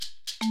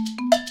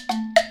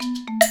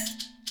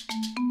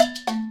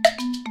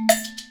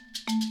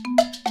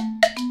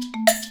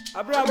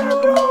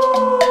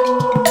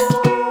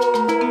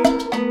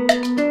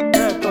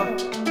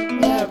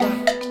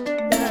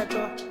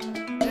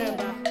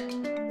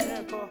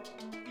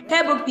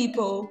Dear book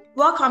people,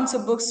 welcome to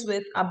Books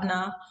with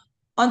Abna.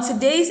 On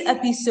today's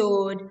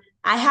episode,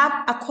 I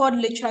have Accord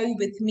Literary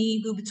with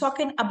me. We'll be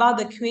talking about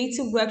the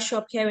creative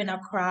workshop here in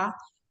Accra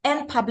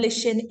and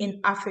publishing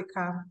in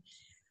Africa.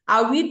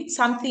 I'll read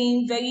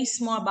something very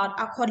small about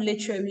Accord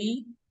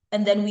Literary,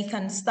 and then we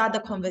can start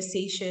the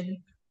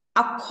conversation.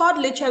 Accord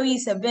Literary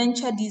is a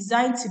venture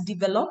designed to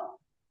develop,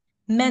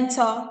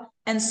 mentor,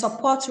 and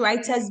support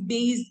writers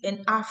based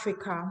in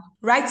Africa,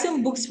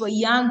 writing books for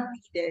young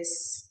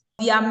readers.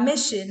 Their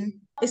mission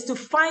is to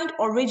find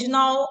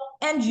original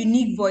and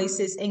unique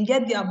voices and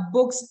get their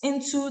books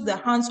into the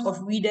hands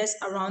of readers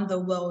around the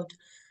world.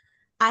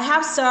 I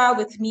have Sarah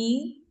with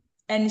me,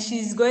 and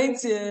she's going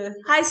to...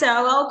 Hi,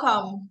 Sarah,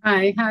 welcome.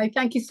 Hi.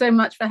 Thank you so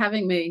much for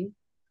having me.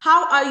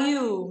 How are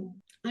you?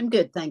 I'm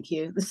good, thank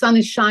you. The sun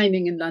is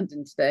shining in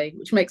London today,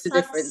 which makes a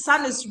difference. The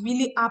sun is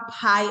really up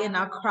high in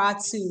Accra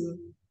too.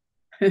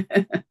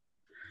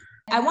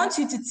 I want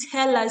you to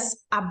tell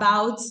us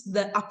about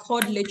the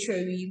Accord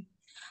Literary.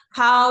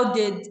 How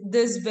did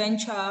this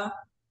venture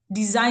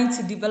designed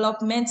to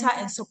develop, mentor,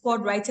 and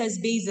support writers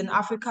based in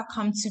Africa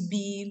come to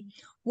be?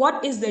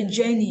 What is the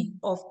journey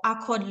of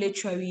Accord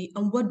Literary,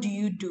 and what do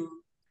you do?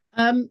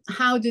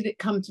 How did it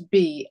come to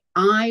be?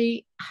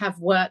 I have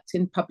worked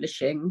in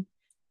publishing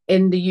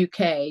in the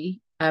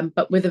UK,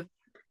 but with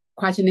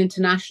quite an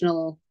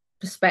international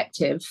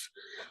perspective,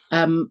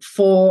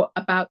 for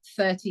about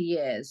 30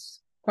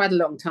 years, quite a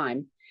long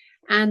time.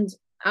 And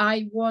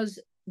I was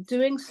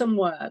doing some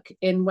work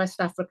in West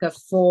Africa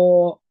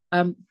for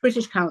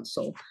British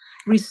Council,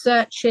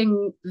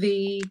 researching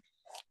the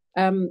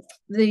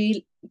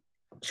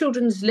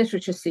children's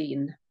literature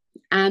scene.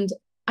 And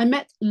I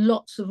met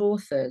lots of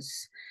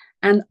authors.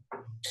 And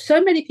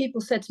so many people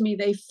said to me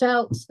they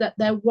felt that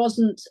there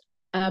wasn't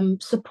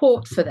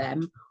support for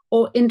them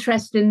or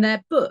interest in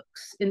their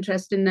books,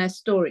 interest in their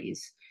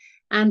stories.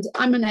 And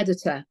I'm an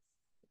editor.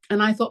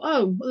 And I thought,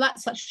 oh, well,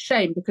 that's such a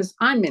shame because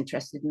I'm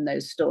interested in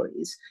those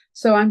stories.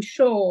 So I'm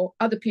sure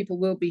other people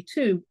will be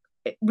too.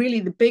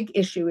 Really, the big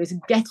issue is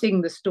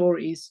getting the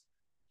stories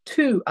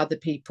to other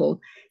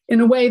people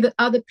in a way that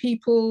other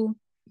people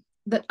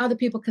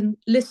can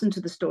listen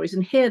to the stories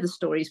and hear the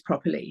stories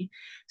properly.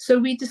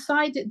 So I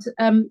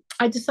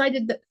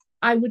decided that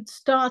I would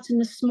start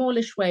in a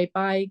smallish way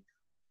by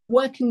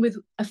working with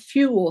a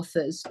few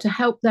authors to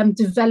help them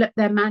develop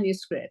their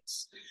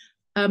manuscripts.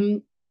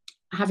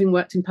 Having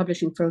worked in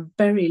publishing for a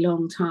very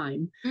long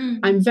time,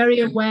 I'm very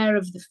aware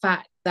of the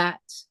fact that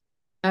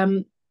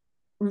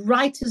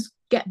writers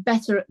get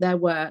better at their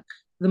work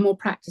the more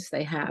practice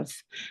they have.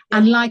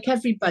 And like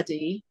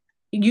everybody,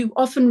 you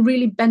often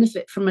really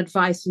benefit from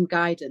advice and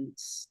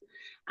guidance.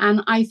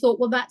 And I thought,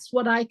 well, that's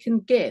what I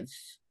can give.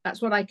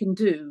 That's what I can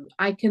do.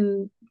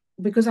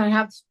 Because I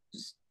have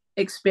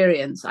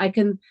experience, I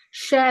can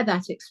share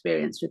that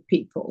experience with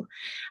people.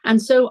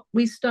 And so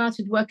I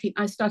started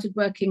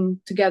working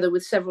together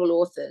with several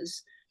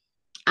authors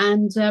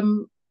and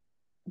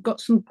got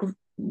some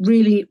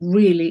really,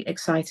 really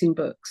exciting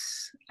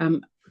books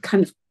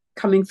kind of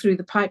coming through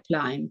the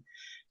pipeline.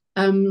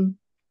 And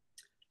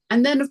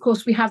then, of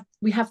course, we have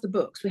the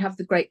books, we have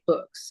the great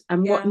books.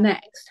 And what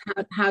next?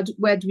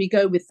 Where do we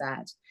go with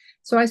that?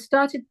 So I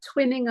started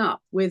twinning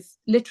up with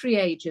literary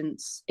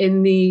agents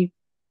in the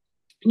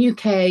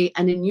UK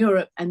and in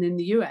Europe and in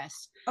the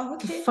US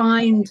to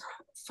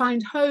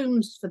find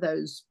homes for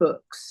those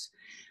books.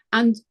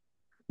 And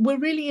we're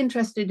really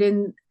interested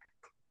in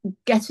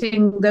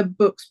getting the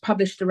books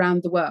published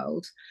around the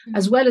world,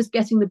 as well as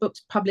getting the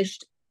books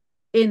published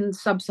in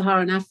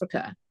sub-Saharan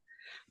Africa,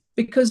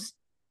 because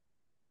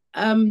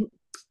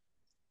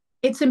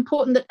it's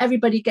important that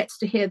everybody gets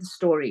to hear the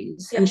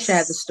stories and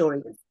share the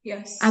stories.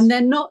 Yes. And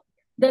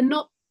they're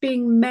not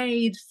being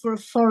made for a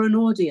foreign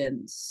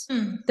audience.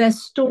 They're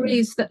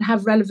stories that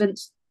have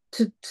relevance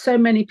to so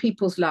many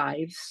people's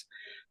lives.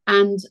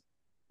 And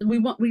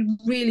we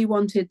really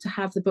wanted to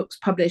have the books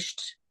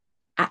published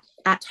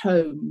at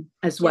home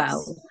as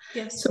well.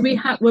 Yes. So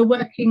we're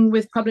working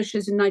with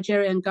publishers in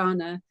Nigeria and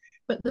Ghana,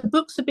 but the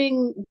books are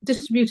being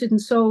distributed and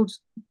sold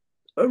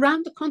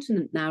around the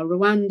continent now: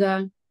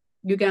 Rwanda,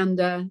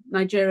 Uganda,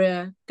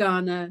 Nigeria,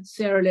 Ghana,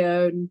 Sierra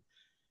Leone,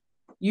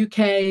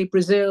 UK,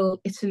 Brazil,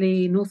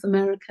 Italy, North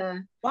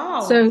America. Wow.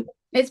 So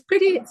it's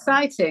pretty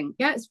exciting.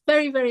 Yeah, it's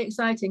very, very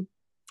exciting.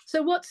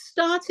 So what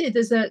started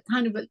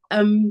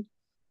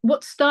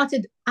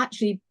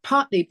actually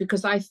partly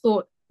because I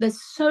thought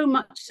there's so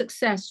much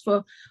success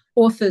for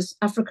authors,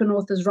 African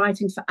authors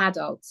writing for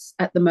adults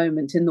at the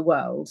moment in the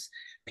world.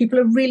 People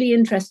are really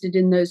interested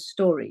in those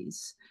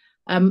stories.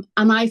 And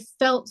I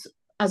felt,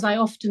 as I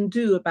often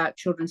do about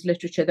children's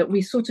literature, that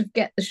we sort of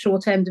get the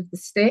short end of the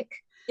stick.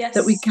 Yes.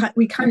 That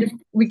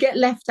we get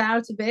left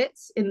out a bit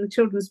in the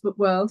children's book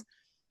world.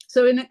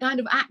 So in a kind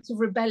of act of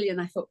rebellion,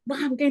 I thought,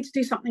 well, I'm going to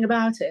do something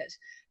about it.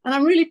 And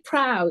I'm really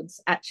proud,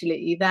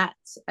 actually, that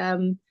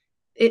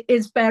it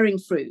is bearing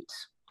fruit.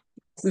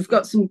 We've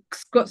got some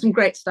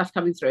great stuff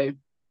coming through.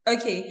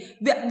 Okay,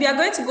 we are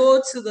going to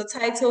go to the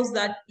titles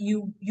that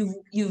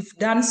you've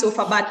done so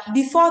far. But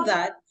before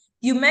that,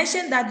 You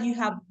mentioned that you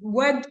have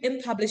worked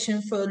in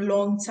publishing for a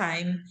long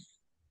time.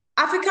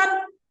 African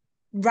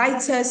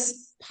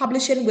writers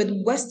publishing with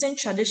Western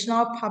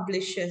traditional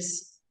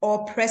publishers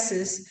or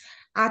presses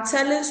are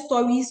telling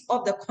stories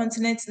of the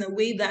continent in a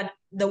way that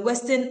the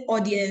Western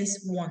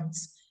audience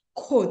wants.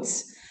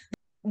 Quotes,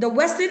 the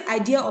Western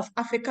idea of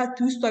Africa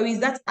through stories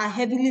that are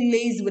heavily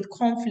laced with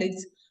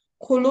conflict,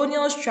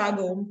 colonial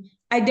struggle,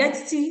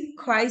 identity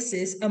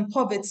crisis, and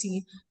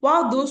poverty.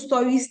 While those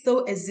stories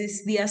still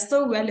exist, they are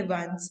still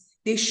relevant.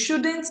 They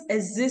shouldn't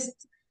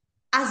exist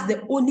as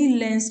the only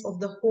lens of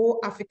the whole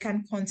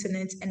African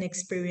continent and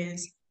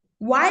experience.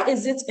 Why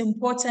is it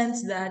important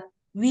that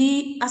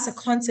we as a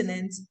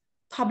continent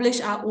publish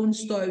our own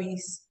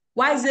stories?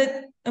 Why is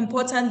it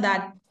important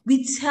that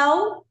we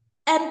tell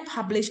and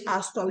publish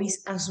our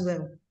stories as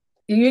well?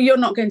 You're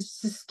not going to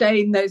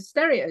sustain those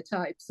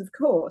stereotypes, of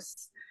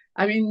course.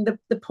 I mean,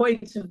 the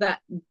point of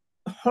that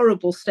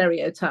horrible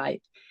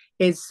stereotype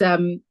is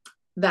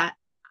that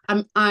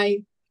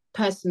I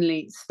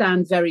personally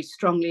stand very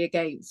strongly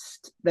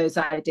against those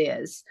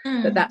ideas,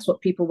 that that's what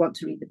people want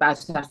to read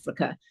about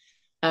Africa.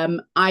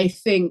 I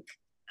think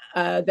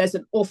there's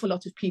an awful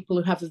lot of people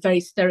who have a very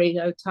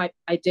stereotyped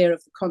idea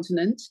of the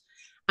continent,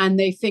 and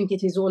they think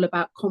it is all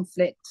about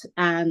conflict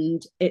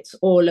and it's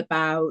all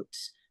about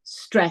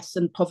stress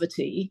and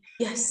poverty.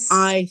 Yes.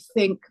 I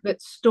think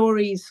that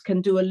stories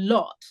can do a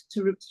lot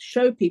to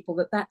show people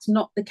that that's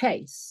not the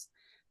case,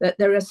 that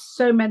there are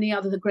so many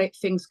other great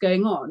things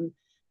going on.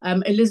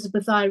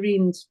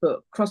 Elizabeth-Irene's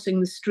book, Crossing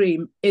the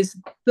Stream, is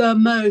the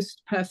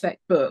most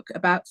perfect book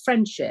about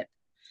friendship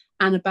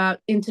and about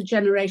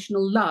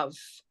intergenerational love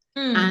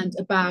and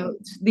about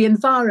the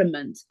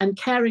environment and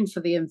caring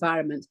for the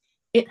environment.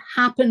 It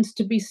happens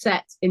to be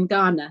set in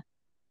Ghana,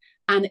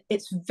 and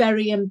it's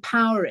very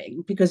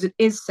empowering because it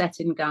is set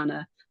in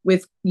Ghana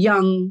with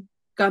young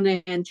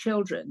Ghanaian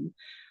children.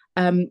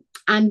 And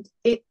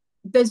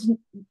there's,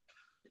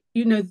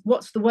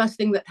 what's the worst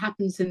thing that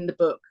happens in the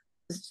book?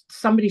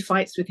 Somebody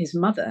fights with his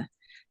mother.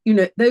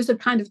 Those are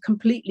kind of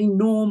completely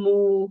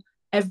normal,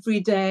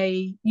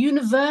 everyday,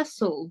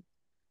 universal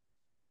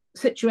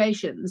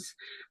situations.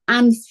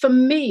 And for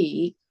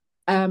me,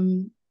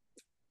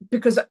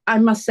 because I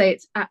must say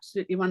it's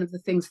absolutely one of the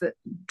things that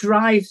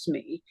drives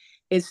me,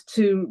 is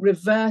to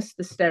reverse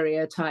the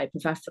stereotype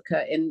of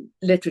Africa in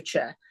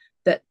literature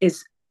that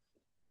is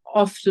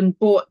often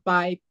bought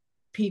by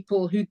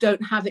people who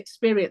don't have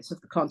experience of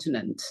the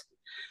continent.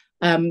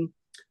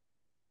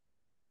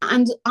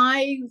 And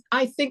I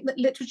think that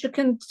literature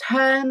can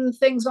turn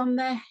things on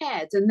their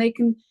head,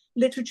 and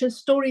literature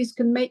stories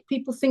can make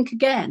people think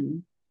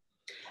again.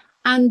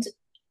 And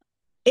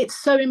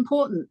it's so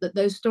important that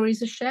those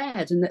stories are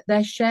shared, and that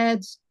they're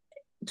shared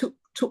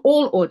to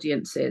all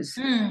audiences,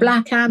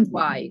 black and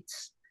white,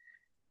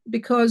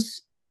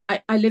 because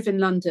I live in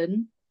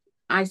London.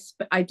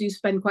 I do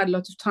spend quite a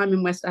lot of time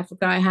in West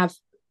Africa. I have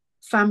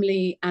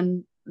family,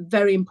 and a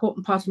very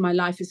important part of my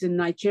life is in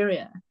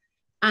Nigeria.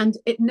 And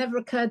it never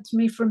occurred to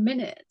me for a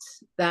minute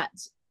that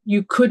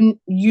you couldn't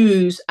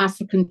use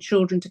African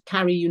children to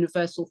carry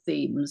universal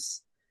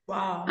themes.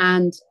 Wow.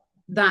 And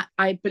that,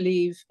 I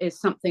believe, is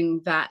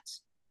something that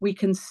we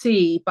can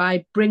see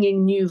by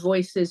bringing new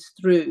voices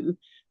through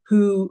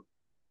who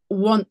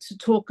want to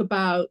talk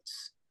about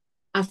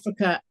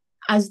Africa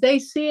as they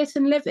see it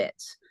and live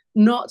it,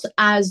 not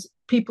as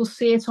people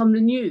see it on the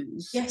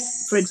news.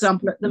 Yes. For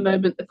example, at the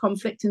moment, the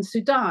conflict in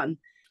Sudan,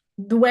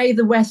 the way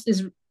the West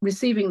is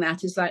receiving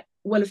that is like,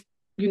 well,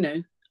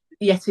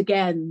 yet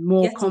again,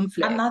 more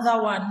conflict.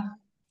 Another one.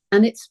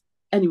 And it's,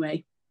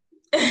 anyway.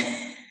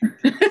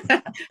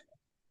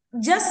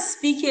 Just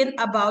speaking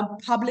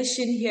about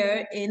publishing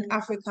here in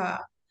Africa,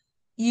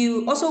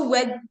 you also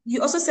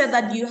said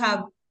that you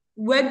have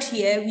worked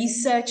here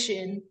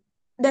researching.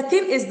 The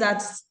thing is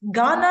that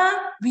Ghana,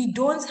 we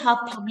don't have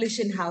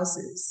publishing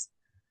houses.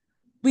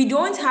 We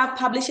don't have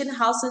publishing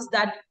houses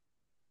that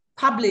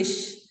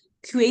publish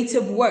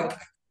creative work.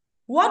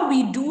 What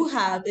we do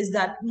have is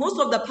that most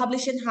of the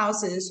publishing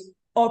houses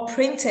or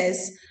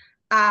printers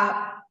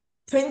are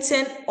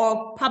printing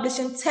or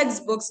publishing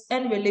textbooks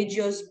and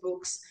religious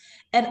books,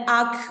 and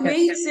our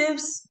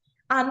creatives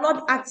are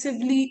not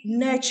actively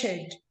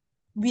nurtured.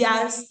 We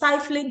are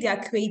stifling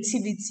their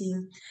creativity.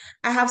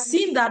 I have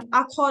seen that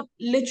Accord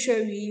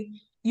Literary,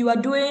 you are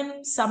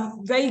doing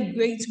some very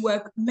great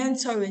work,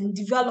 mentoring,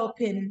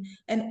 developing,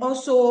 and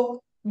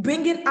also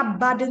bringing up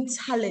budding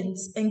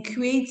talents and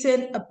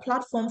creating a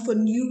platform for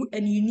new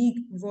and unique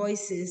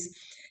voices.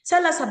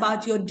 Tell us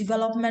about your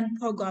development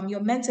program,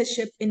 your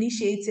mentorship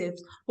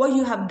initiatives, what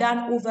you have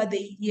done over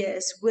the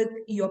years with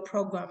your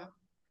program.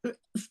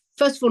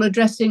 First of all,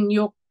 addressing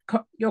your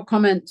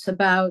comments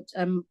about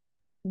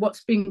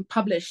what's being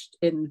published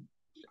in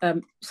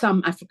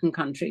some African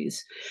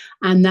countries,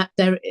 and that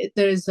there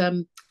is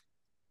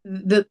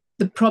the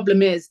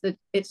problem is that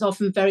it's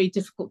often very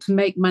difficult to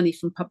make money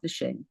from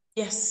publishing.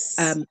 Yes.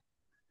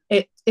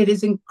 It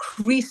is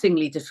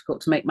increasingly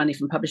difficult to make money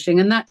from publishing,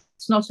 and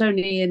that's not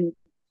only in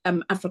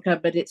Africa,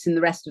 but it's in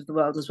the rest of the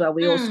world as well.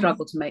 We all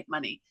struggle to make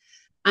money.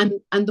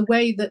 And the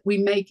way that we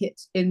make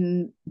it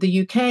in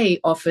the UK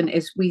often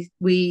is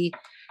we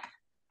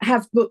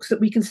have books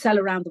that we can sell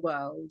around the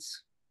world.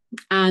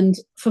 And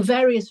for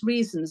various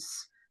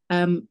reasons,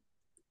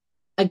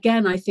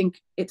 again, I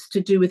think it's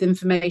to do with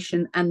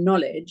information and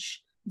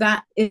knowledge.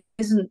 That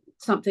isn't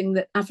something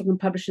that African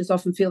publishers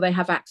often feel they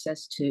have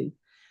access to.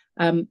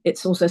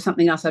 It's also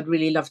something else I'd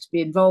really love to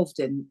be involved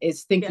in,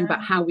 is thinking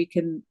about how we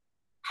can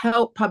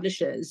help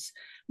publishers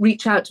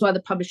reach out to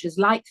other publishers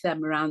like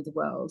them around the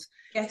world,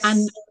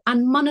 and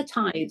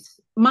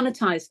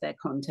monetize their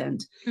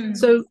content.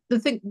 So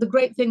the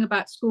great thing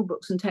about school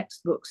books and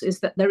textbooks is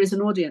that there is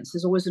an audience.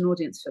 There's always an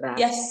audience for that.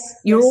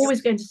 You're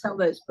always going to sell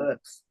those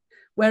books.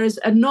 Whereas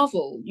a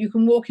novel, you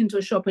can walk into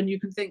a shop and you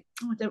can think,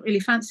 oh, I don't really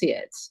fancy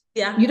it.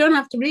 You don't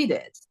have to read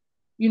it.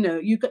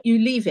 You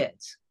leave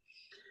it.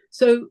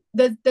 So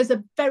there's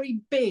a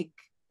very big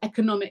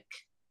economic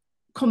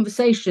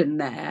conversation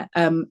there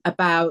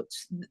about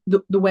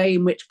the way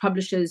in which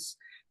publishers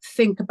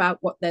think about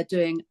what they're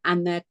doing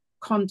and their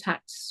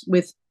contacts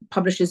with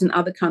publishers in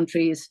other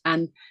countries.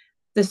 And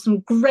there's some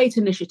great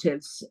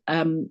initiatives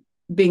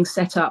being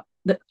set up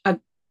that are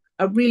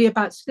really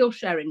about skill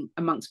sharing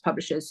amongst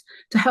publishers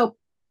to help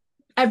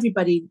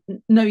everybody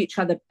know each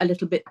other a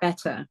little bit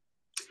better.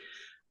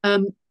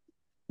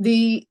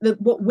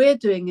 What we're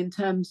doing in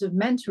terms of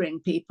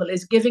mentoring people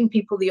is giving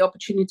people the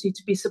opportunity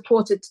to be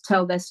supported to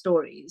tell their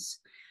stories,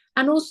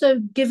 and also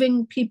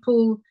giving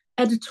people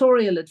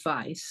editorial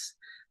advice.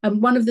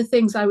 One of the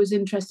things I was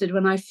interested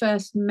when I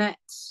first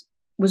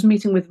was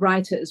meeting with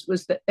writers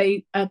was that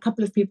a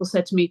couple of people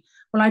said to me,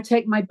 well, I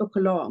take my book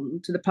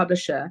along to the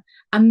publisher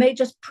and they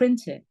just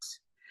print it.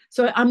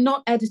 So I'm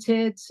not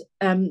edited.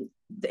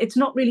 It's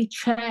not really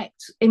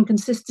checked,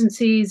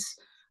 inconsistencies,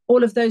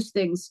 all of those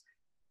things.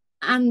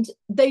 And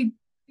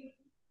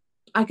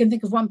I can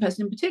think of one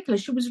person in particular,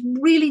 she was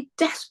really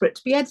desperate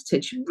to be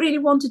edited. She really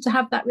wanted to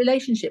have that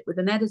relationship with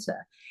an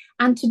editor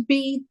and to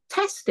be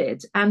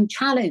tested and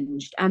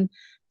challenged. And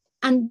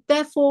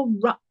therefore,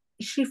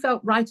 she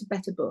felt write a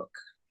better book.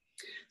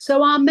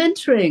 So our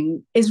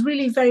mentoring is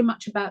really very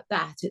much about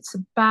that. It's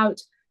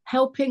about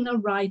helping a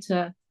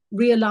writer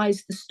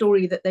realize the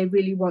story that they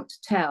really want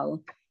to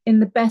tell in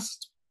the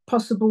best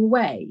possible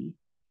way.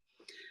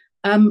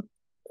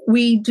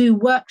 We do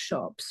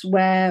workshops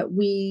where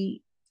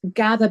we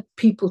gather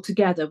people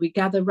together. We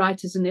gather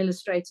writers and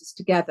illustrators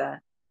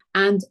together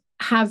and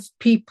have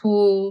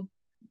people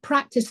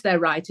practice their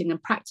writing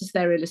and practice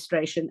their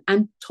illustration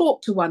and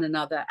talk to one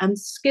another and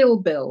skill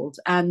build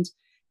and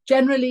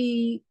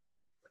generally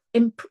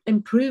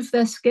improve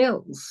their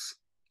skills.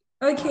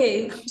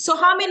 Okay, so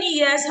how many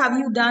years have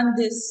you done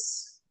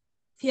this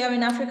here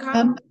in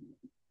Africa?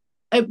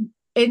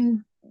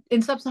 In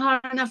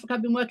sub-Saharan Africa,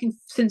 I've been working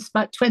since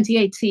about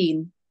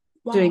 2018.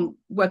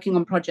 Working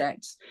on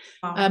projects.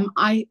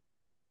 I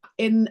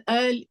think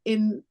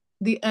in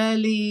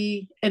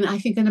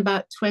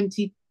about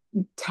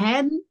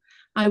 2010,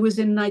 I was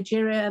in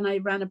Nigeria and I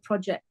ran a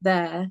project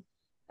there.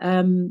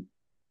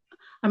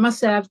 I must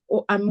say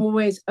I'm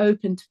always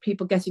open to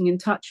people getting in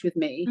touch with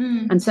me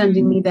and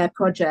sending me their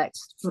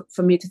projects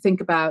for me to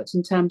think about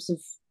in terms of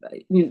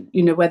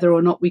whether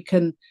or not we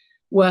can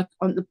work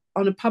on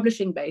a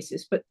publishing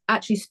basis, but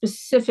actually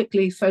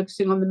specifically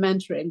focusing on the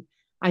mentoring.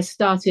 I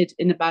started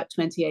in about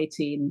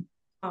 2018.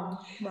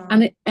 Oh, wow.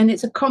 And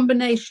it's a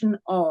combination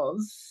of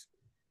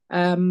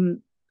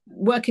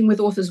working with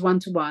authors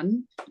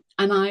one-to-one,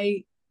 and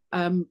I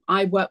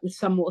work with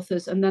some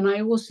authors, and then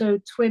I also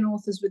twin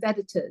authors with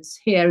editors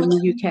here in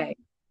the UK.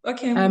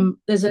 Okay.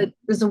 There's a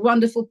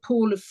wonderful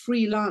pool of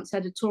freelance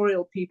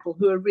editorial people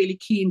who are really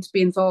keen to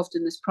be involved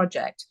in this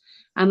project,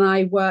 and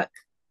I work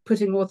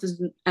putting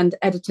authors and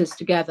editors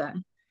together.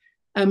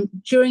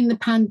 During the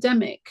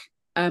pandemic,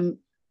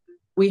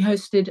 we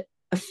hosted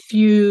a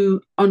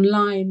few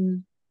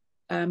online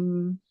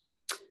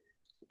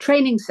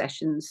training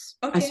sessions,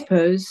 I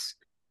suppose,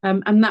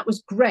 and that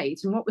was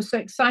great. And what was so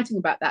exciting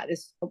about that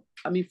is,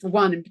 for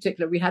one in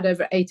particular, we had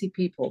over 80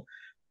 people,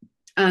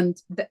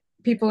 and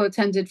people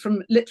attended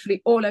from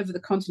literally all over the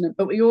continent.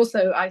 But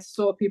I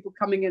saw people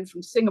coming in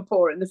from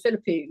Singapore and the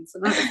Philippines,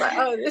 and I was like,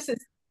 oh, this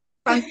is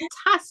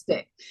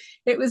fantastic.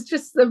 It was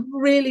just a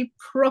really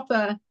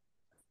proper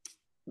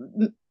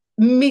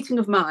meeting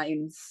of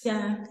minds.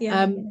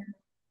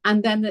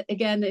 And then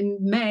again in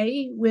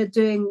May, we're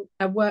doing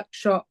a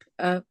workshop,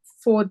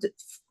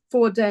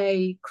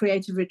 4-day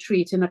creative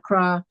retreat in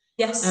Accra.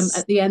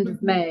 At the end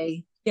of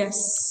May.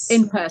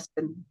 In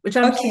person, which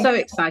I'm so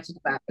excited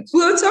about.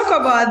 We'll talk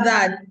about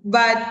that.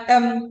 But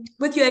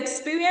with your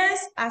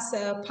experience as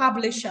a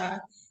publisher,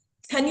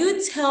 can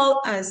you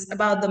tell us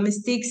about the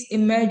mistakes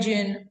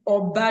emerging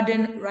or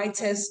budding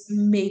writers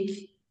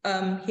make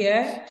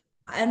here?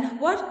 And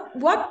what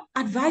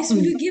advice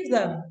would you give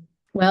them?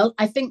 Well,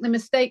 I think the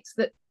mistakes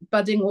that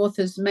budding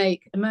authors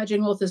make,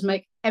 emerging authors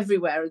make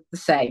everywhere are the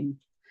same.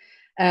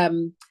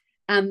 And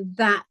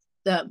that,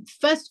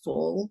 first of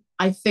all,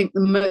 I think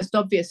the most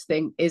obvious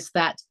thing is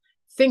that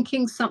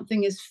thinking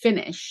something is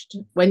finished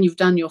when you've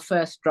done your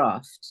first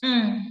draft.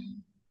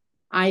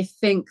 I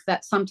think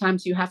that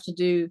sometimes you have to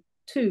do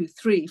 2,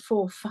 3,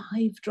 4, 5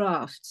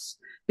 drafts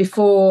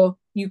before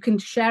you can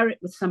share it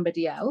with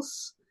somebody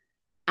else.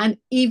 And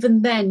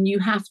even then, you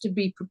have to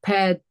be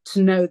prepared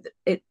to know that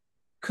it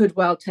could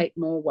well take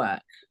more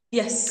work.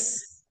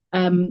 Yes.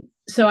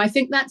 So I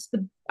think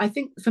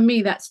for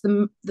me, that's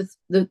the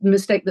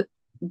mistake that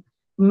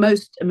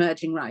most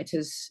emerging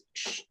writers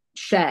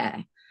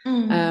share.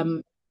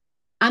 And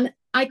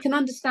I can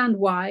understand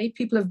why.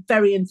 People are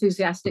very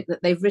enthusiastic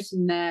that they've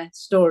written their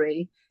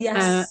story.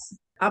 Yes.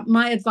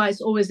 My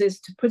advice always is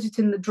to put it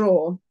in the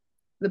drawer,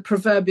 the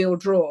proverbial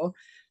drawer,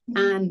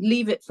 and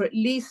leave it for at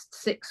least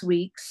 6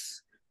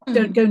 weeks.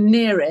 Don't go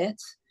near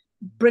it.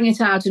 Bring it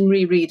out and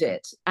reread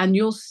it. And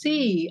you'll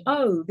see,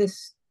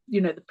 this,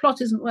 the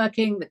plot isn't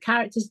working, the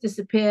characters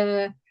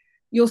disappear.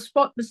 You'll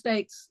spot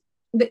mistakes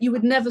that you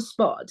would never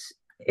spot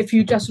if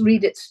you just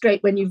read it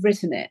straight when you've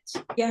written it.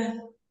 Yeah.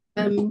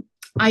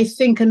 I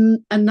think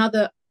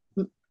another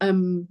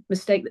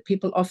mistake that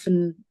people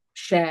often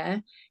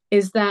share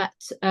is that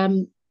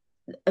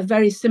a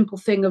very simple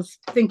thing of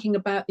thinking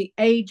about the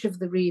age of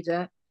the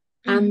reader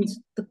and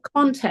the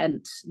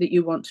content that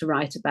you want to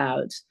write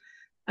about.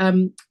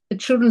 The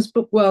children's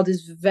book world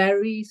is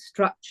very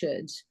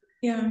structured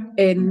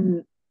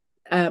in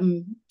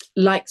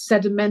like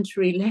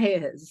sedimentary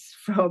layers,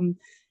 from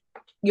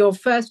your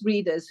first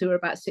readers who are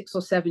about 6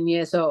 or 7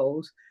 years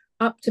old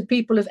up to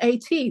people of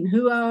 18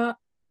 who are,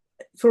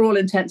 for all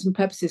intents and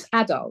purposes,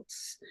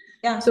 adults.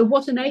 Yeah. So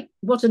what an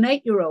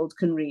 8-year-old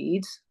can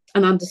read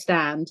and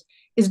understand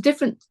is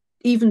different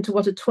even to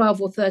what a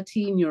 12 or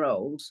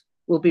 13-year-old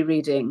will be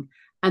reading,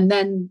 and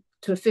then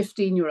to a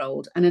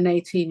 15-year-old and an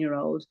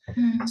 18-year-old.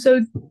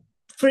 So,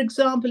 for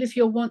example, if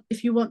you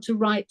want to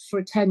write for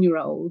a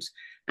 10-year-old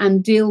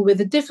and deal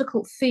with a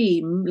difficult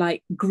theme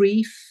like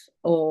grief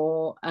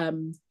or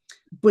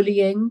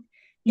bullying,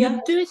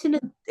 you do it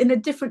in a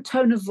different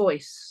tone of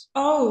voice.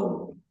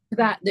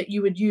 That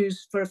you would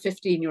use for a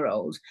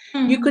 15-year-old.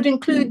 You could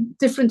include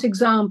different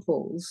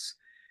examples.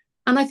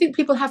 And I think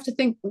people have to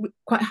think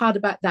quite hard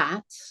about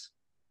that,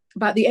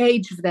 about the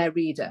age of their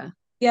reader.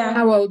 Yeah.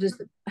 How old is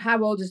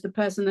the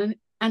person,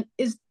 and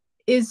is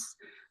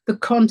the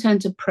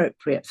content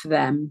appropriate for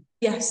them?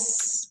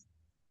 Yes.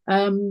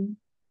 And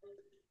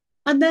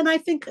then I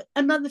think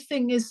another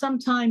thing is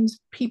sometimes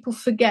people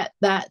forget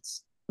that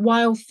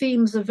while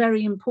themes are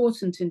very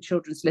important in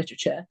children's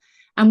literature,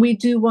 and we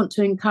do want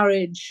to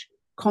encourage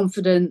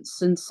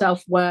confidence and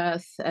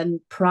self-worth and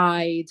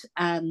pride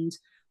and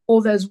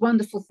all those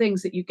wonderful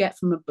things that you get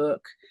from a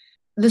book,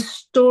 the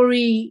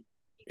story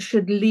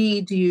should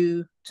lead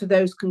you to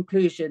those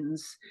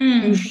conclusions.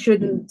 You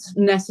shouldn't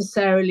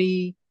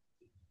necessarily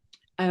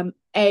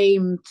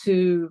aim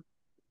to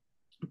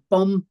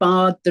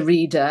bombard the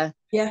reader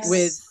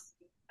with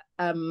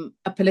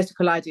a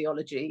political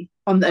ideology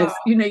on those.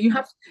 You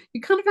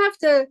kind of have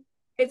to,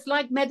 it's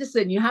like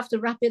medicine, you have to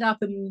wrap it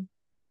up and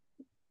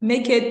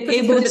make it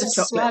able to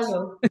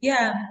swallow.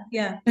 Yeah.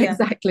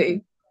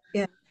 Exactly.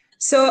 Yeah.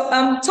 So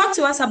talk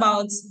to us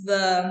about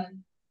the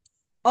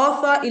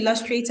author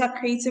illustrator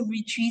creative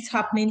retreat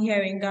happening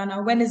here in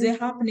Ghana. When is it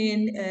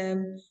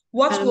happening?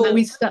 What will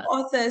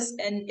authors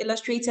and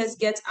illustrators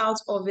get out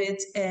of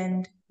it?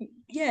 And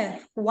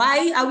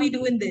why are we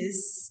doing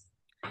this?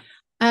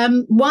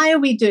 Why are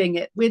we doing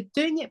it? We're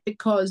doing it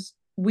because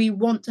we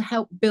want to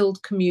help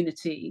build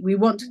community. We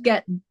want to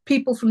get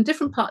people from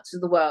different parts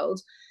of the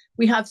world.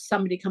 We have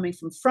somebody coming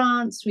from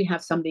France, we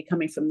have somebody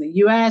coming from the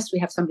US, we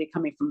have somebody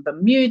coming from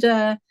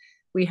Bermuda,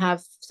 we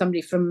have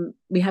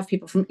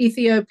people from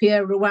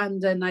Ethiopia,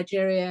 Rwanda,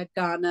 Nigeria,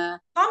 Ghana.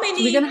 How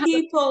many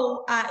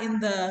people are in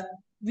the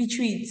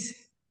retreat?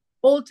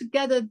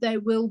 Altogether,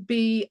 there will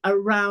be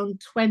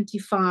around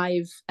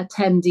 25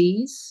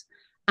 attendees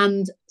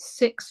and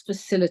 6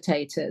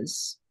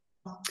 facilitators.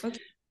 Okay.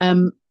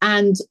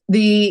 And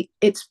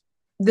it's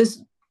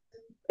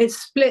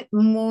split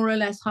more or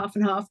less half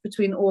and half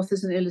between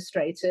authors and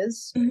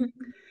illustrators.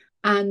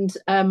 And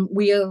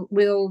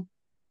we'll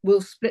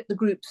split the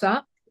groups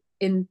up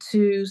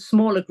into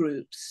smaller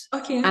groups.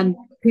 Okay. And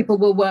people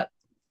will work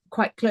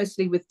quite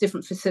closely with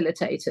different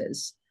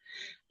facilitators.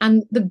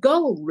 And the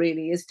goal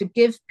really is to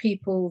give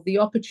people the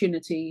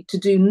opportunity to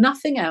do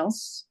nothing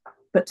else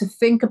but to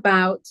think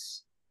about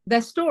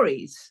their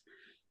stories,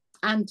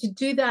 and to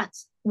do that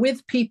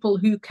with people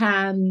who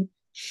can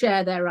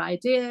share their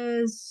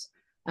ideas,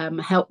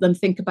 help them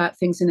think about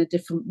things in a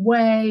different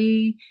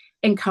way,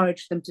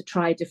 encourage them to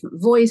try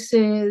different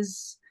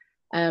voices.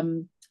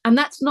 And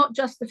that's not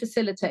just the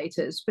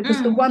facilitators,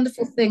 because the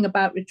wonderful thing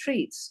about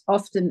retreats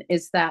often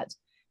is that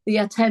the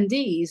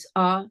attendees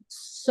are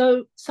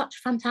such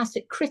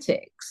fantastic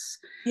critics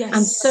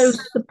and so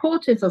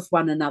supportive of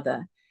one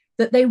another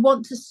that they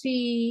want to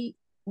see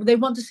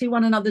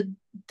one another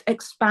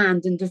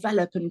expand and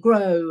develop and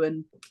grow.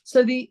 And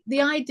so the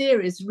idea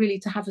is really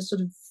to have a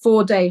sort of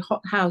 4-day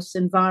hothouse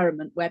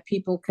environment where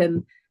people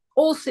can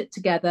all sit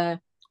together,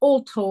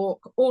 all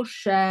talk, all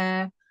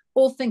share,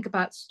 all think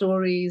about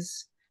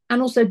stories,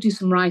 and also do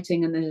some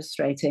writing and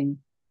illustrating.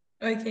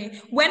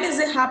 Okay. When is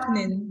it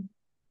happening?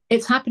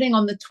 It's happening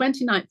on the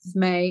 29th of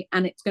May,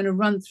 and it's going to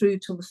run through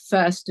till the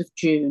 1st of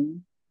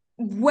June.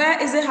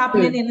 Where is it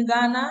happening in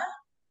Ghana?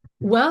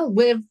 Well,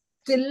 we're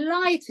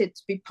delighted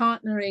to be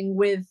partnering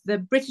with the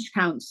British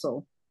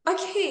Council.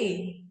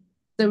 Okay.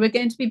 So we're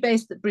going to be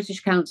based at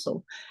British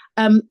Council.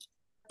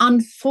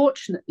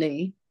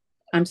 Unfortunately,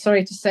 I'm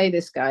sorry to say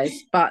this, guys,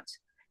 but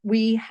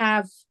we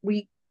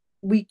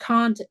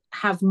can't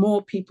have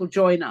more people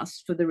join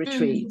us for the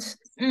retreat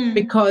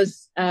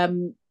because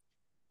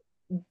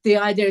the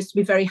idea is to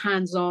be very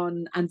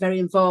hands-on and very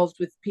involved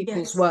with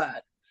people's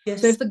work.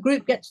 Yes. So if the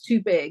group gets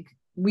too big,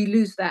 we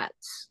lose that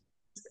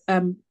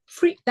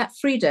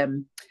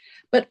freedom.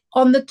 But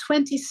on the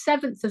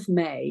 27th of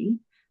May,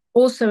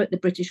 also at the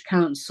British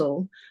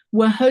Council,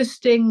 we're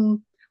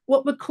hosting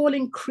what we're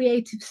calling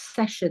creative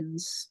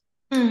sessions.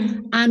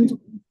 And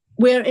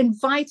we're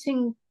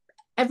inviting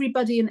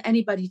everybody and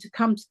anybody to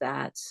come to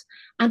that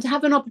and to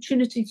have an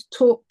opportunity to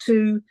talk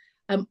to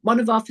one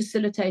of our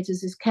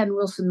facilitators is Ken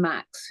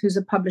Wilson-Max, who's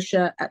a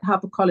publisher at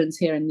HarperCollins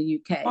here in the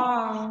UK.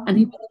 Wow.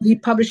 And he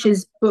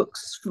publishes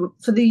books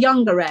for the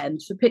younger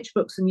end, for pitch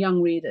books and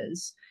young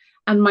readers,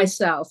 and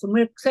myself. And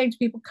we're saying to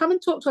people, come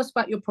and talk to us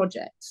about your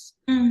projects.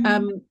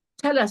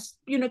 Tell us,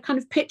 kind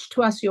of pitch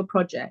to us your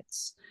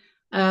projects.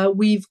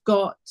 We've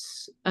got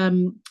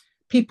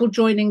people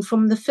joining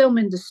from the film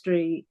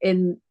industry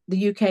in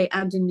the UK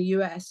and in the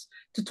US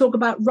to talk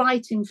about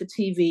writing for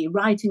TV,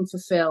 writing for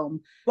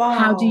film. Wow.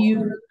 How do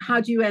you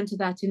enter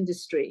that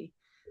industry?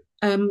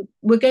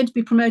 We're going to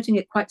be promoting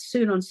it quite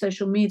soon on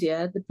social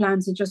media. The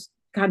plans are just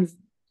kind of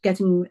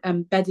getting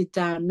bedded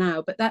down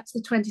now, but that's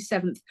the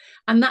 27th,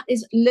 and that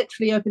is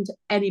literally open to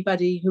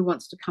anybody who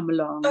wants to come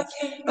along.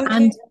 Okay.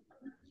 And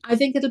I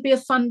think it'll be a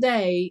fun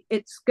day.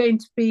 It's going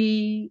to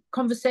be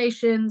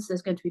conversations,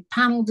 there's going to be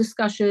panel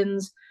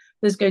discussions,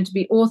 there's going to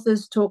be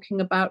authors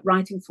talking about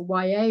writing for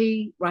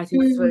YA,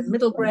 writing for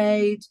middle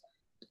grade,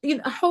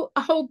 a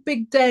whole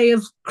big day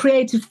of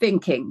creative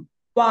thinking.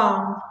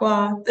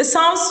 Wow. This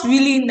sounds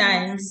really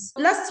nice.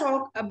 Let's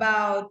talk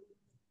about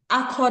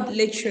Accord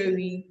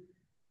Literary.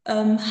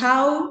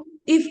 How,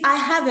 if I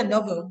have a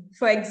novel,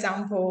 for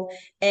example,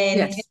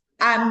 and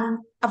I've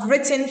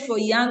written for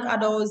young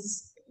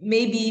adults,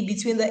 maybe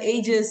between the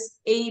ages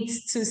 8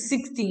 to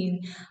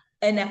 16,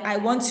 and I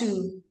want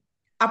to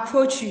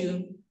approach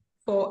you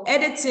for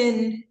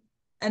editing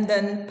and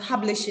then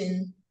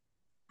publishing,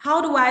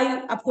 how do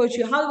I approach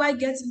you? How do I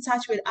get in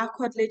touch with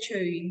Accord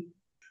Literary?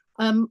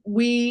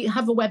 We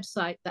have a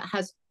website that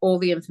has all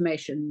the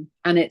information,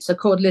 and it's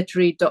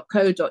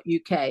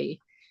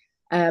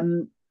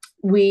accordliterary.co.uk.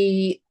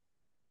 We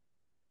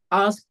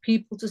ask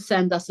people to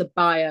send us a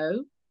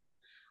bio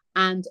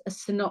and a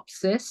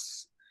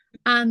synopsis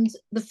and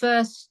the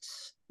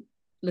first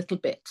little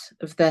bit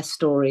of their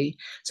story.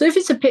 So if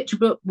it's a picture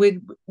book,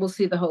 we'll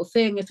see the whole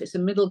thing. If it's a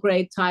middle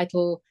grade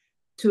title,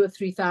 2,000 or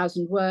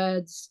 3,000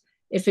 words.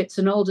 If it's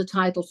an older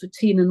title for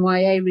teen and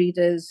YA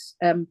readers,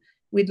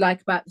 we'd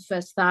like about the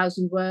first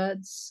 1,000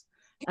 words,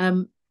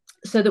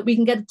 so that we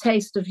can get a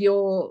taste of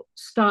your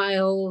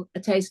style, a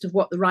taste of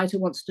what the writer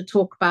wants to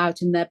talk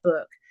about in their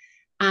book.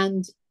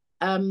 And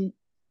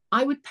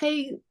I would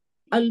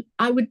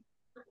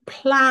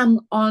plan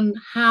on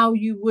how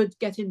you would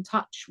get in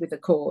touch with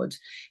Accord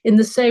in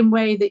the same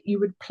way that you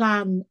would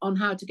plan on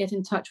how to get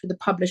in touch with a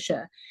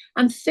publisher,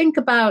 and think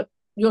about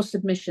your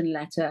submission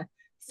letter,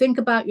 think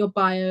about your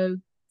bio,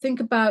 think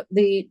about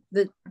the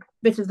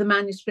bit of the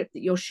manuscript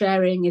that you're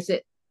sharing. Is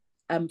it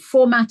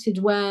formatted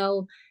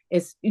well?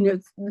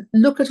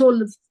 Look at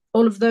all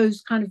of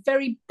those kind of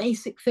very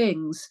basic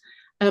things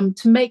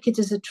to make it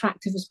as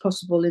attractive as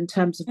possible in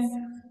terms of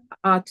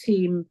our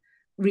team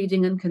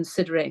reading and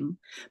considering.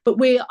 But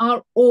we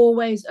are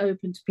always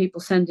open to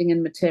people sending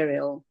in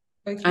material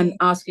and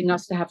asking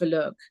us to have a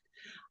look.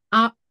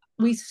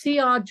 We see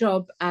our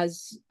job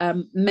as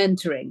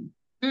mentoring,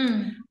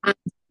 and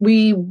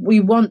we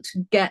want to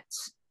get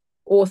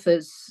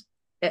authors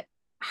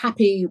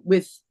happy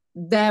with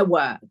their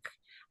work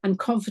and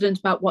confident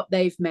about what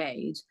they've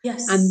made.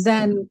 Yes.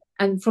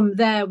 And from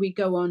there we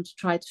go on to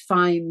try to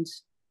find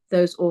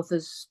those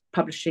authors'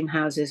 publishing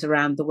houses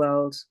around the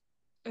world.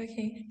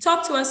 Okay.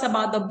 Talk to us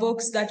about the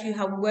books that you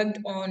have worked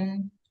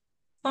on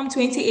from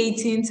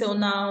 2018 till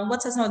now.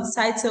 What are some of the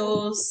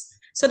titles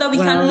so that we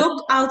can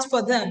look out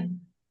for them?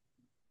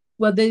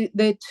 Well,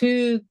 the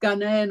two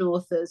Ghanaian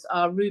authors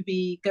are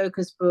Ruby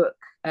Goka's book,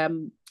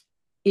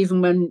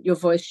 Even When Your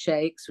Voice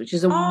Shakes, which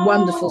is a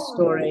wonderful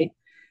story.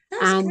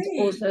 And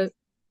great. Also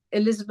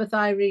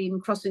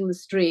Elizabeth-Irene Crossing the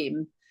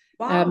Stream.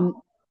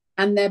 Wow.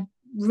 And they're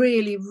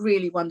really,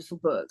 really wonderful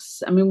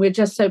books. I mean, we're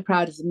just so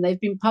proud of them.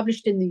 They've been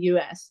published in the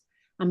US,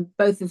 and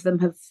both of them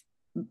have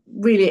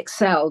really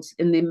excelled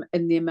in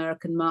the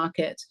American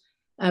market.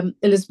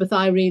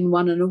 Elizabeth-Irene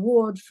won an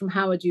award from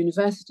Howard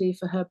University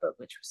for her book,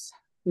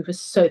 we were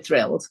so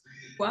thrilled.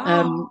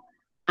 Wow.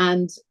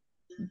 And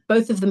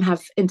both of them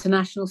have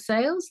international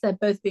sales. They're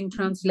both being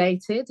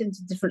translated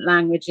into different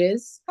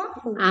languages.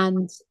 Oh.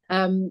 And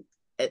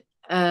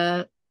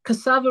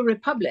Cassava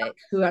Republic,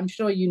 who I'm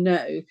sure you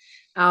know,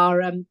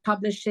 are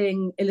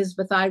publishing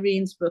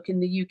Elizabeth-Irene's book in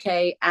the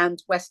UK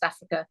and West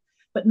Africa,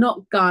 but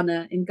not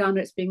Ghana. In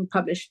Ghana, it's being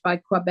published by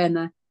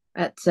Kwabena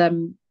at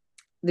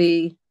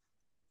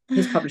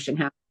his publishing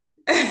house.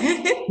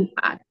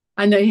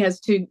 I know he has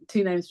two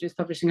names for his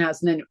publishing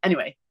house. And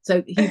anyway,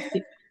 so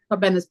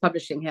Kwabena's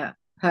publishing her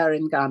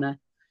in Ghana,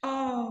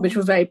 which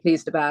we're very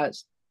pleased about.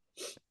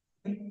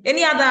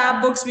 Any other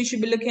books we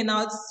should be looking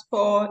out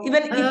for,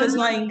 even if it's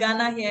not in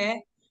Ghana here?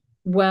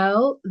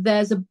 Well,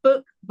 there's a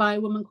book by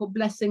a woman called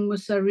Blessing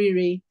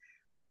Musariri,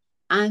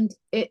 and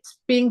it's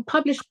being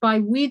published by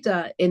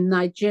Wida in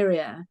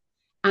Nigeria.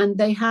 And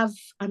they have,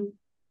 I'm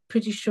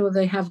pretty sure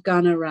they have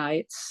Ghana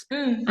rights.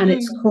 And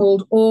it's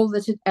called All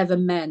That It Ever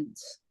Meant.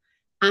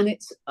 And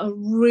it's a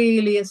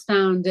really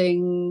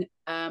astounding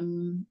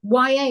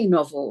YA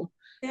novel.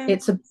 Yeah.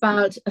 It's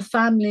about a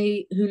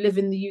family who live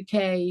in the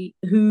UK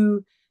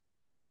who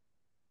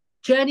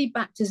journey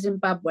back to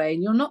Zimbabwe,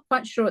 and you're not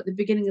quite sure at the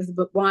beginning of the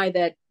book why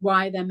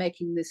they're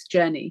making this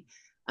journey,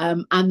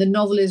 and the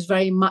novel is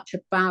very much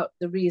about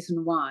the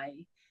reason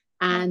why.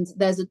 And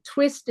there's a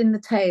twist in the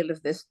tale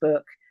of this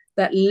book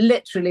that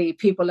literally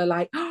people are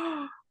like,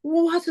 oh,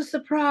 what a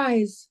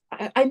surprise.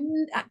 I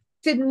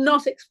did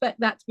not expect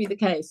that to be the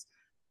case.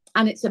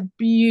 And it's a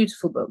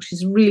beautiful book.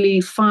 She's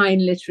really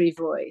fine literary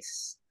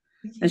voice,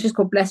 and she's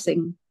called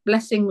Blessing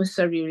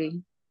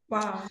Musariri.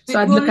 Wow.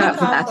 So I'd look out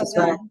for that as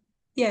well.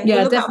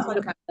 Yeah, definitely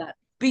look at that.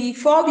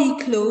 Before we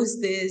close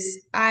this,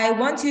 I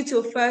want you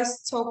to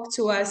first talk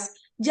to us,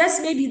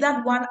 just maybe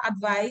that one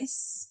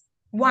advice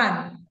you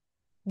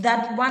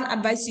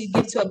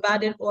give to a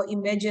budding or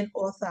emerging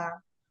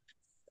author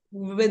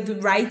with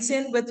regards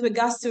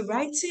to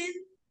writing,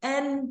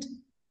 and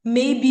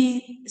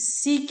maybe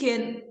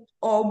seeking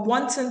or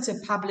wanting to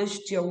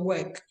publish your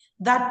work.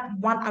 That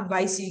one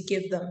advice you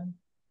give them.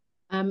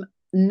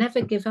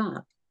 Never give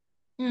up.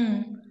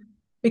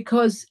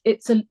 Because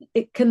it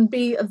can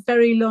be a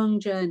very long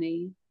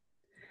journey.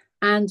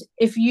 And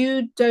if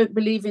you don't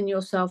believe in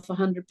yourself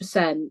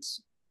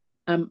 100%,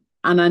 and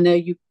I know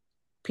you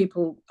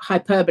people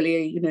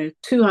hyperbole,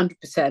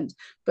 200%,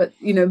 but,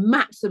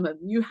 maximum,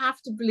 you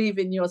have to believe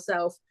in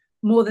yourself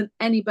more than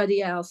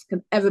anybody else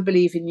can ever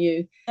believe in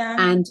you. Yeah.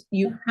 And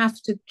you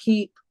have to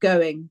keep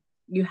going.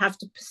 You have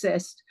to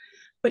persist,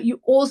 but you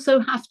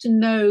also have to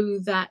know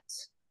that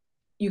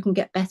you can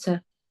get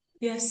better.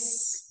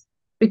 Yes.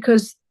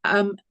 Because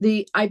I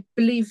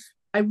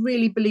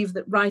really believe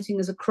that writing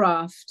is a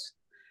craft,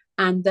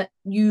 and that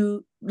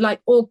you,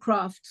 like all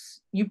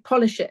crafts, you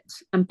polish it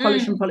and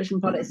polish and polish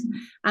and polish.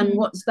 And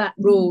what's that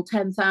rule?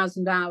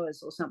 10,000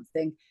 hours or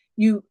something.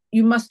 You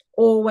must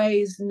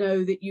always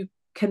know that you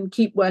can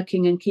keep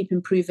working and keep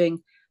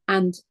improving.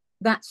 And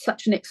that's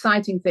such an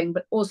exciting thing,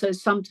 but also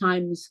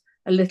sometimes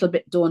a little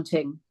bit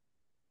daunting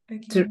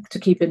to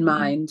keep in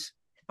mind.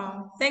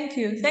 Oh, thank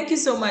you. Thank you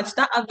so much.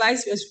 That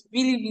advice was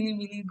really, really,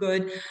 really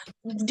good.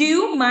 Do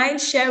you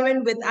mind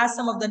sharing with us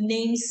some of the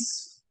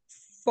names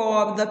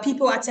for the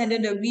people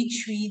attending the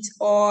retreat,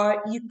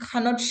 or you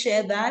cannot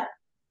share that?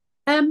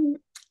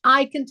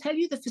 I can tell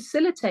you the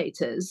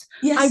facilitators.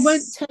 Yes. I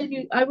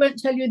won't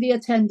tell you the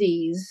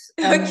attendees.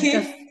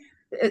 Okay.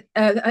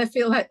 I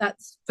feel like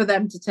that's for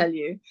them to tell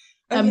you.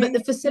 But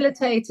the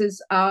facilitators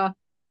are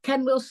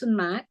Ken Wilson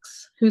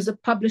Max, who's a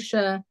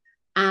publisher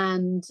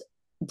and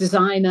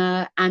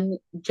designer and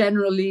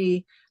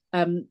generally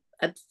a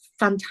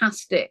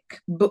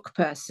fantastic book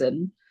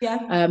person.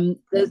 Yeah.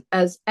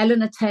 There's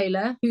Eleanor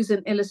Taylor, who's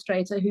an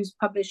illustrator who's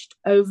published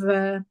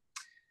over,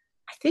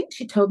 I think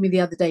she told me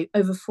the other day,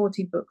 over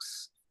 40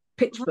 books,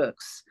 pitch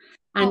books.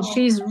 And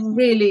she's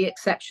really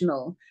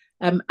exceptional.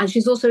 And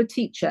she's also a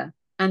teacher,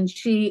 and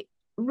she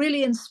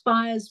really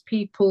inspires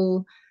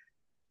people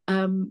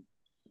to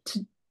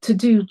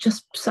do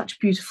just such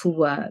beautiful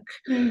work.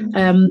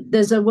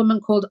 There's a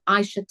woman called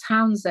Aisha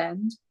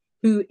Townsend,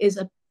 who is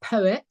a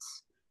poet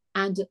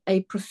and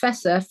a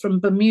professor from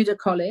Bermuda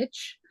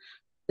College.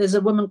 There's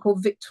a woman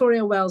called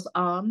Victoria Wells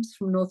Arms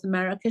from North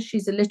America.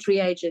 She's a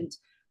literary agent,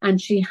 and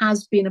she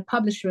has been a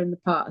publisher in the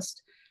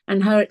past.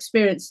 And her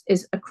experience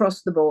is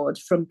across the board,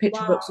 from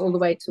picture books all the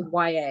way to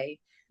YA.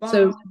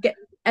 So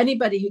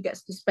anybody who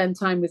gets to spend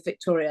time with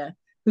Victoria,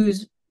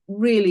 who's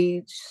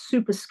really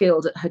super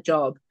skilled at her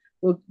job,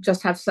 will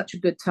just have such a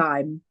good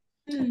time.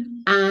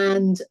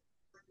 And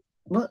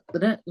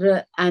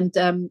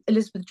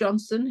Elizabeth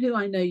Johnson, who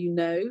I know you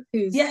know,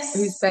 who's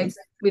based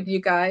with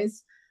you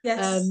guys.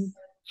 Yes.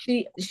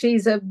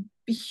 She's a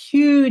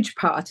huge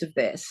part of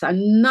this,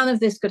 and none of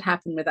this could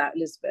happen without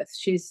Elizabeth.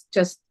 She's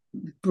just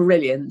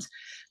brilliant.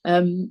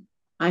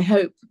 I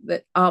hope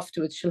that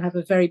afterwards she'll have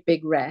a very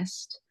big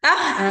rest.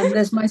 And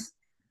there's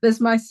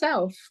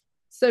myself.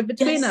 So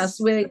between us,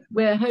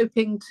 we're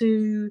hoping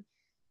to.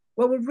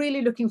 Well, we're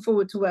really looking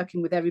forward to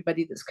working with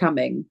everybody that's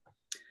coming.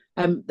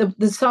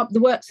 The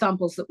work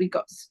samples that we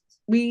got,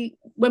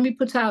 when we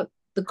put out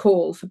the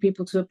call for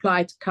people to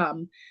apply to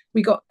come,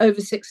 we got over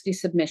 60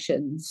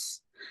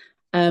 submissions.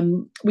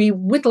 We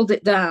whittled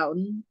it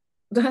down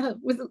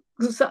with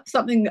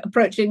something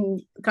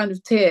approaching kind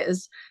of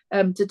tears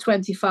to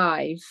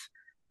 25.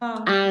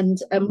 Oh. And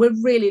we're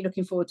really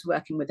looking forward to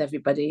working with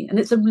everybody. And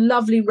it's a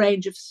lovely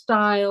range of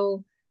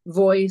style,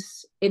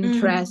 voice,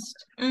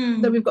 interest.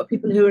 So we've got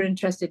people who are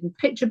interested in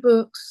picture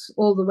books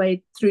all the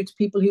way through to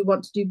people who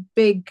want to do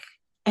big,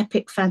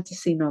 epic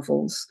fantasy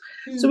novels.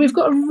 So we've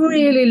got a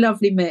really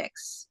lovely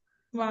mix.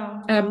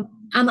 Wow.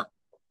 And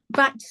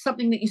back to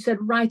something that you said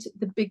right at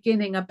the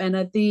beginning,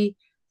 Abena, the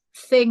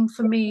thing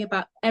for me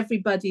about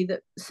everybody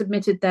that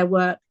submitted their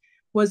work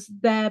was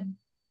their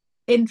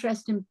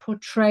interest in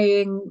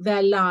portraying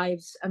their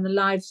lives and the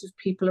lives of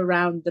people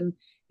around them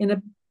in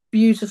a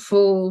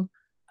beautiful,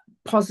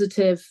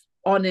 positive,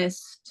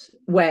 honest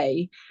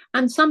way,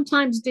 and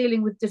sometimes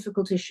dealing with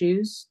difficult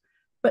issues,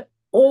 but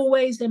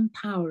always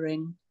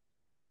empowering.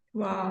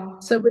 Wow.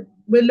 So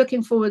we're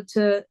looking forward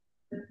to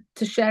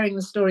sharing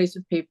the stories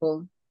with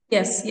people.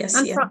 Yes.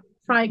 And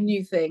trying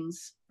new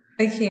things.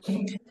 Okay.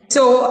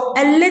 So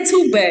a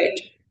little bird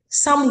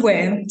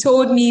somewhere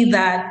told me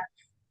that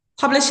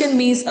publishing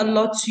means a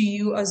lot to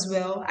you as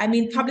well. I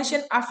mean,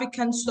 publishing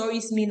African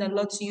stories mean a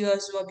lot to you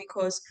as well,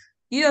 because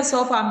you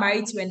yourself are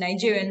married to a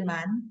Nigerian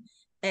man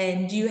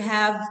and you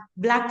have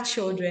Black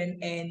children,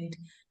 and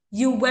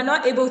you were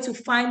not able to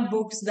find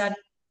books that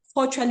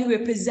culturally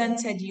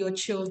represented your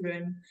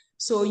children.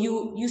 So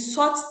you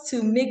sought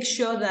to make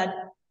sure that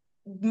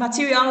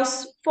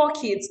materials for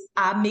kids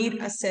are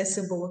made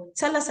accessible.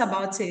 Tell us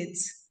about it.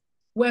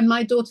 When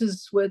my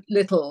daughters were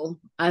little,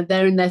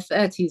 they're in their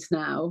 30s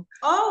now.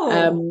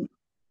 Oh.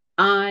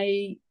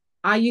 I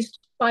used to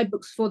buy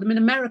books for them in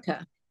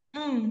America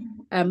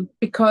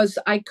because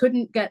I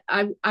couldn't get.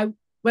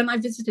 When I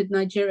visited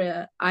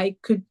Nigeria, I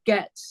could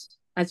get,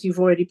 as you've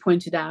already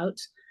pointed out,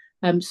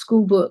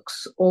 school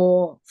books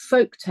or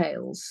folk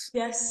tales.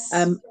 Yes.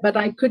 But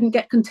I couldn't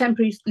get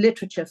contemporary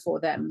literature for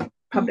them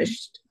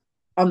published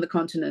on the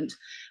continent.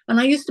 And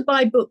I used to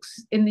buy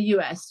books in the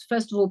US,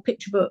 first of all,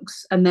 picture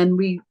books, and then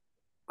we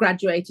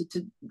graduated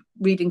to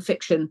reading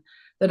fiction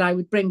that I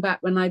would bring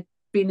back when I'd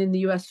been in the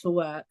US for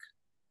work.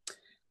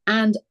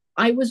 And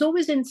I was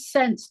always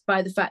incensed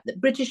by the fact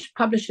that British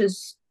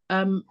publishers,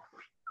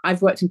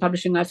 I've worked in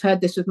publishing, I've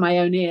heard this with my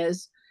own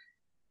ears,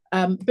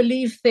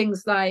 believe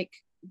things like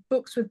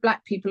books with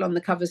Black people on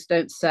the covers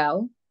don't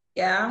sell.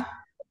 Yeah.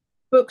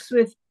 Books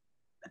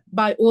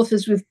by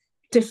authors with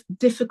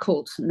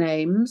difficult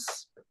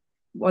names,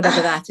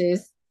 whatever that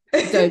is,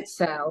 don't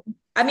sell.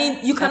 I mean,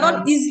 you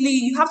cannot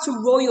you have to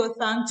roll your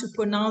tongue to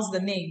pronounce the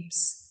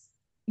names.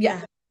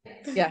 Yeah.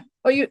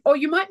 Or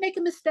you might make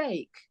a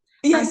mistake.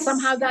 Yes. And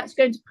somehow that's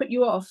going to put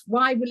you off.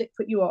 Why will it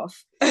put you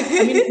off?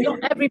 I mean, not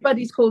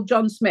everybody's called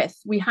John Smith.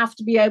 We have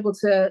to be able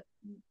to,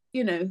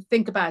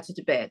 think about it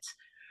a bit.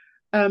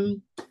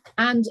 And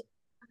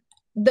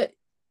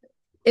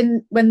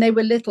when they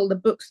were little, the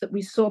books that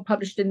we saw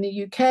published in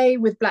the UK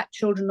with Black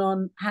children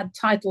on had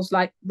titles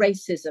like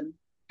Racism.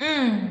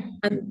 And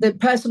the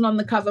person on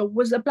the cover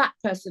was a Black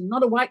person,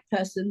 not a white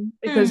person,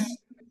 because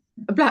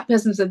a Black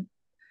person's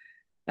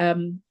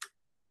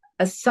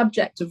a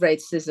subject of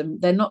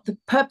racism. They're not the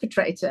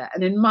perpetrator.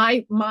 And in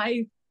my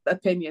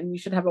opinion, you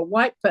should have a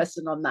white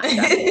person on that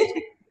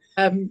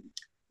cover.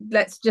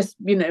 Let's just,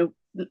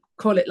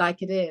 call it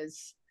like it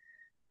is.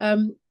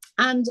 And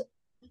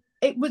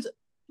it was,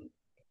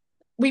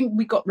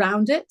 we got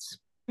round it.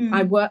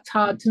 I worked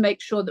hard to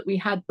make sure that we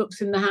had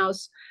books in the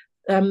house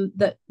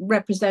that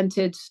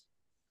represented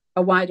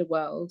a wider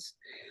world.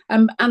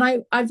 And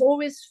I've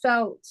always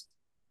felt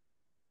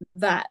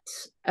that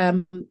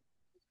the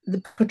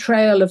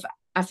portrayal of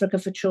Africa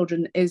for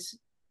children is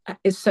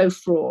so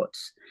fraught,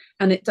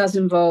 and it does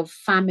involve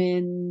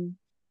famine,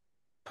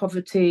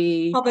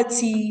 poverty,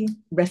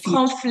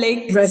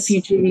 conflict,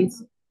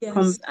 refugees,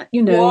 yes.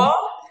 War,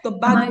 the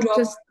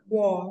backdrop,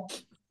 war.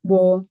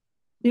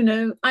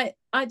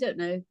 I don't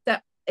know,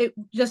 that it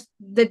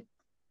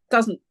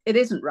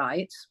isn't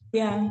right.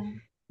 Yeah.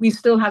 We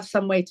still have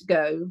some way to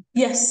go.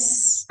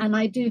 Yes. And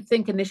I do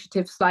think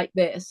initiatives like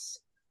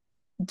this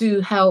do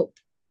help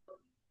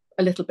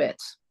a little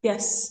bit.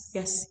 Yes.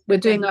 We're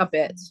doing our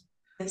bit.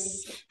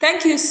 Yes.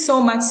 Thank you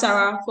so much,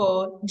 Sarah,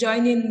 for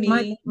joining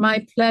me.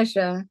 My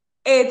pleasure.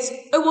 It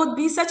would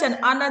be such an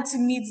honor to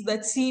meet the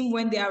team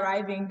when they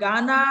arrive in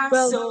Ghana.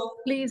 Well, so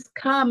please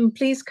come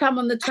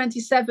on the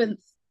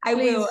 27th. I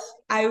will.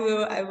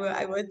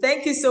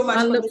 Thank you so much.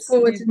 I look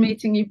forward to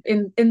meeting you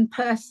in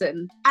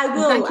person. I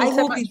will. Thank you so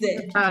will much be there.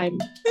 For the time.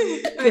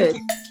 Good.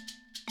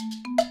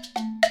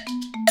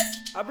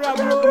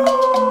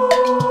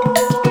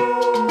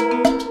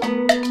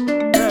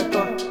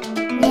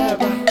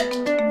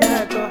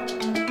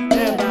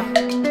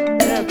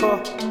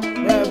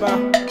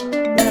 Never.